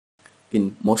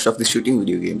In most of the shooting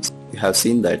video games, you have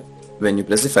seen that when you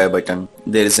press the fire button,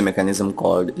 there is a mechanism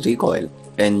called recoil,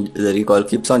 and the recoil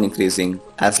keeps on increasing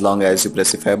as long as you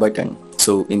press the fire button.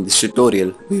 So in this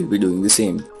tutorial, we will be doing the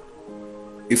same.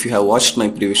 If you have watched my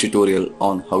previous tutorial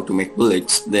on how to make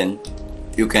bullets, then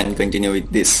you can continue with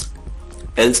this.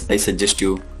 Else I suggest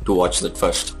you to watch that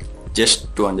first,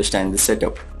 just to understand the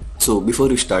setup. So before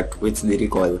we start with the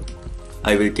recoil,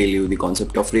 I will tell you the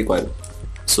concept of recoil.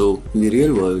 So in the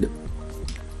real world,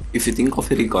 if you think of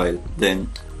a recoil, then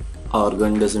our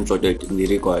gun doesn't rotate in the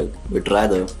recoil, but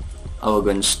rather our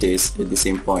gun stays at the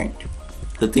same point.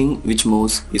 The thing which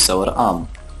moves is our arm.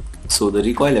 So the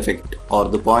recoil effect or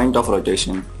the point of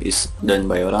rotation is done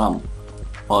by our arm,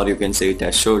 or you can say it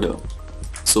as shoulder.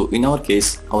 So in our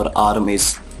case, our arm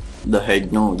is the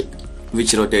head node,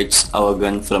 which rotates our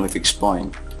gun from a fixed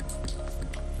point.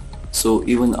 So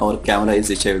even our camera is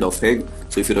a child of head,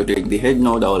 so if you rotate the head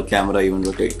node, our camera even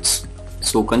rotates.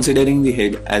 So considering the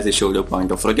head as a shoulder point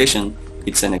of rotation,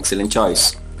 it's an excellent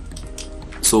choice.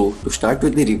 So to start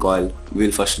with the recoil,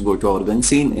 we'll first go to our gun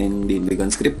scene and in the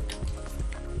gun script.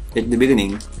 At the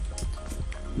beginning,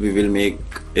 we will make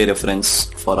a reference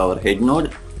for our head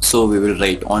node. So we will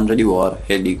write onReady var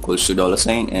head equals to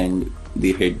 $sign and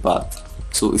the head path.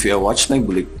 So if you have watched my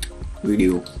bullet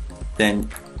video, then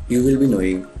you will be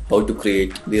knowing how to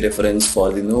create the reference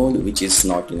for the node which is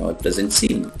not in our present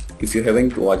scene. If you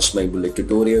haven't watched my bullet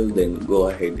tutorial, then go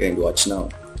ahead and watch now.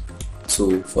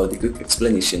 So for the quick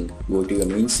explanation, go to your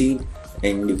main scene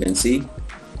and you can see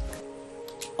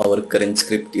our current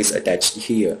script is attached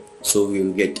here. So we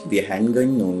will get the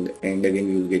handgun node and again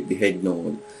we will get the head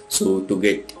node. So to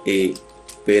get a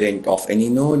parent of any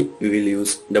node, we will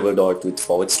use double dot with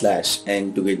 /,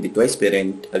 and to get the twice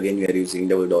parent, again we are using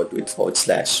double dot with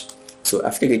 /. So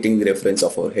after getting the reference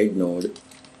of our head node,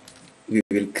 we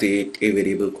will create a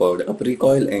variable called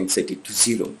upRecoil and set it to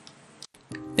 0.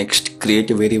 Next,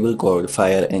 create a variable called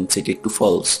fire and set it to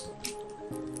false.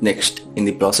 Next, in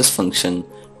the process function,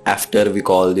 after we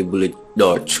call the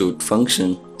bullet.shoot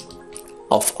function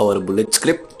of our bullet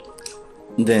script,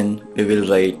 then we will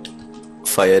write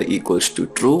fire equals to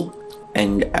true,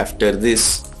 and after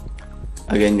this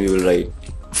again we will write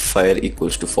fire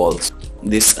equals to false.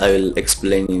 This I will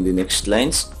explain in the next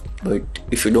lines, but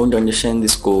if you don't understand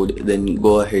this code, then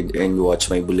go ahead and watch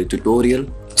my bullet tutorial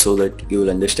so that you will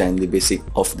understand the basic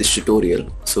of this tutorial.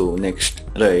 So next,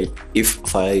 write if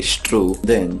fire is true,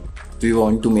 then we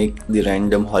want to make the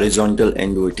random horizontal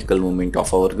and vertical movement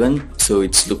of our gun so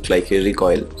it's look like a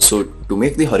recoil. So to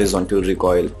make the horizontal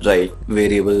recoil, write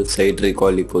variable side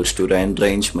recoil equals to rand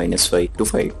range -5 to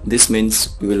 5. This means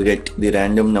we will get the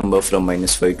random number from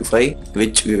 -5 to 5,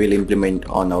 which we will implement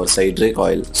on our side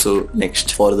recoil. So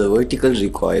next, for the vertical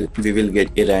recoil, we will get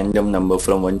a random number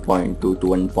from 1.2 to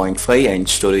 1.5 and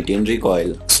store it in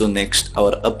recoil. So next,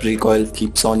 our up recoil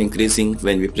keeps on increasing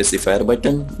when we press the fire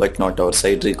button, but not our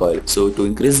side recoil. So to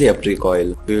increase the up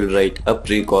recoil, we will write up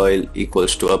recoil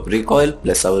equals to up recoil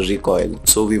plus our recoil.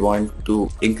 So we want to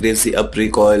increase the up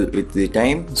recoil with the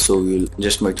time, so we will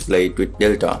just multiply it with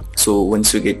delta. So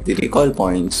once we get the recoil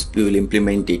points, we will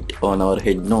implement it on our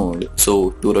head node.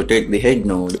 So to rotate the head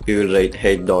node, we will write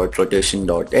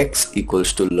head.rotation.x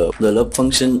equals to lub. The lub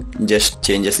function just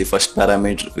changes the first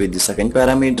parameter with the second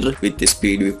parameter with the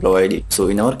speed we provided. So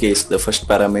in our case, the first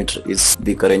parameter is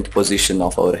the current position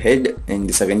of our head and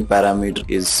the second parameter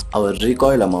is our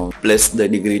recoil amount plus the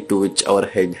degree to which our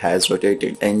head has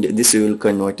rotated, and this we will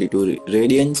convert it to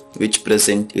radians, which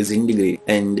present is in degree,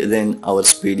 and then our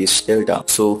speed is delta.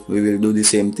 So we will do the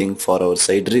same thing for our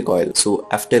side recoil. So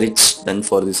after it's done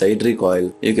for the side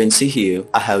recoil, you can see here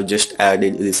I have just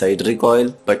added the side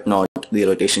recoil but not the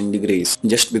rotation degrees,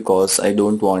 just because I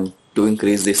don't want to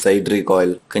increase the side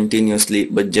recoil continuously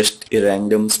but just a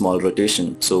random small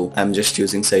rotation. So I'm just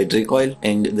using side recoil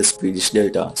and the speed is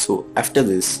delta. So after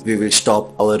this, we will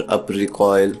stop our up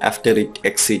recoil after it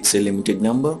exceeds a limited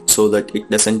number so that it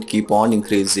doesn't keep on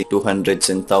increasing to hundreds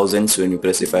and thousands when you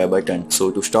press the fire button. So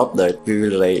to stop that, we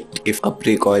will write if up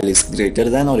recoil is greater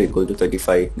than or equal to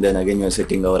 35, then again we are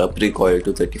setting our up recoil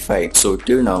to 35. So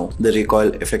till now, the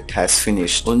recoil effect has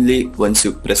finished only once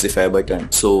you press the fire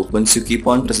button. So once you keep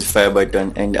on pressing fire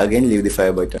button and again leave the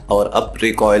fire button, our up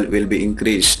recoil will be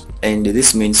increased, and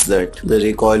this means that the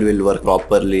recoil will work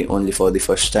properly only for the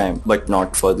first time but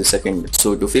not for the second.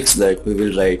 So to fix that, we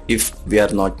will write if we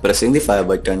are not pressing the fire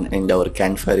button and our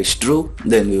canfire is true,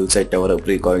 then we will set our up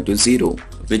recoil to 0,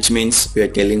 which means we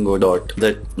are telling Godot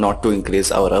that not to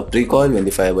increase our up recoil when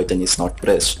the fire button is not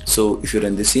pressed. So if you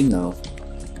run the scene now,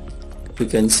 you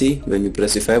can see when you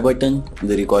press the fire button,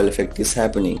 the recoil effect is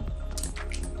happening.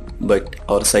 but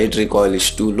our side recoil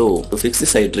is too low. To fix the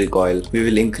side recoil, we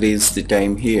will increase the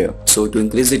time here. So to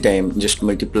increase the time, just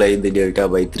multiply the delta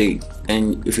by 3.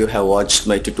 And if you have watched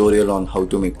my tutorial on how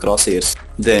to make crosshairs,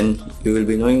 then you will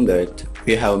be knowing that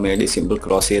we have made a simple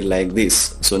crosshair like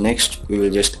this. So next we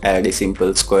will just add a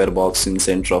simple square box in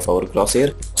center of our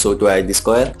crosshair. So to add the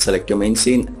square, select your main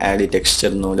scene, add a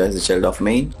texture node as a child of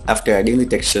main. After adding the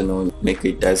texture node, make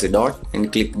it as a dot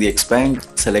and click the expand.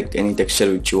 Select any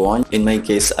texture which you want. In my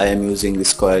case, I am using the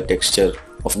square texture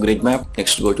of grid map.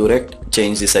 Next go to rect,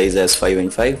 change the size as 5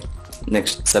 and 5.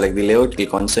 Next select the layout,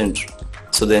 click on center.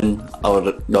 So then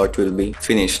our dot will be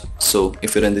finished. So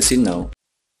if you run the scene now,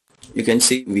 you can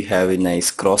see we have a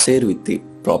nice crosshair with the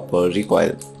proper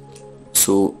recoil.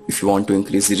 So if you want to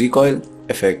increase the recoil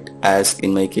effect, as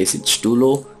in my case it's too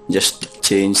low, just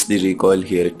change the recoil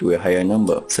here to a higher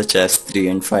number such as 3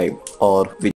 and 5 or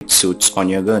which suits on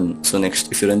your gun. So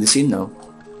next if you run the scene now,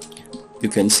 you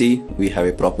can see we have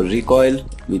a proper recoil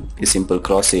with a simple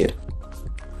crosshair.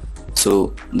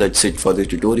 So that's it for the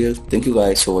tutorial. Thank you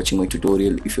guys for watching my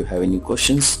tutorial. If you have any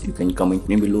questions, you can comment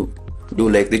me below. Do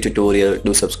like the tutorial,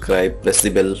 do subscribe, press the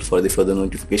bell for the further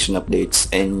notification updates,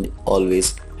 and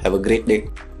always have a great day.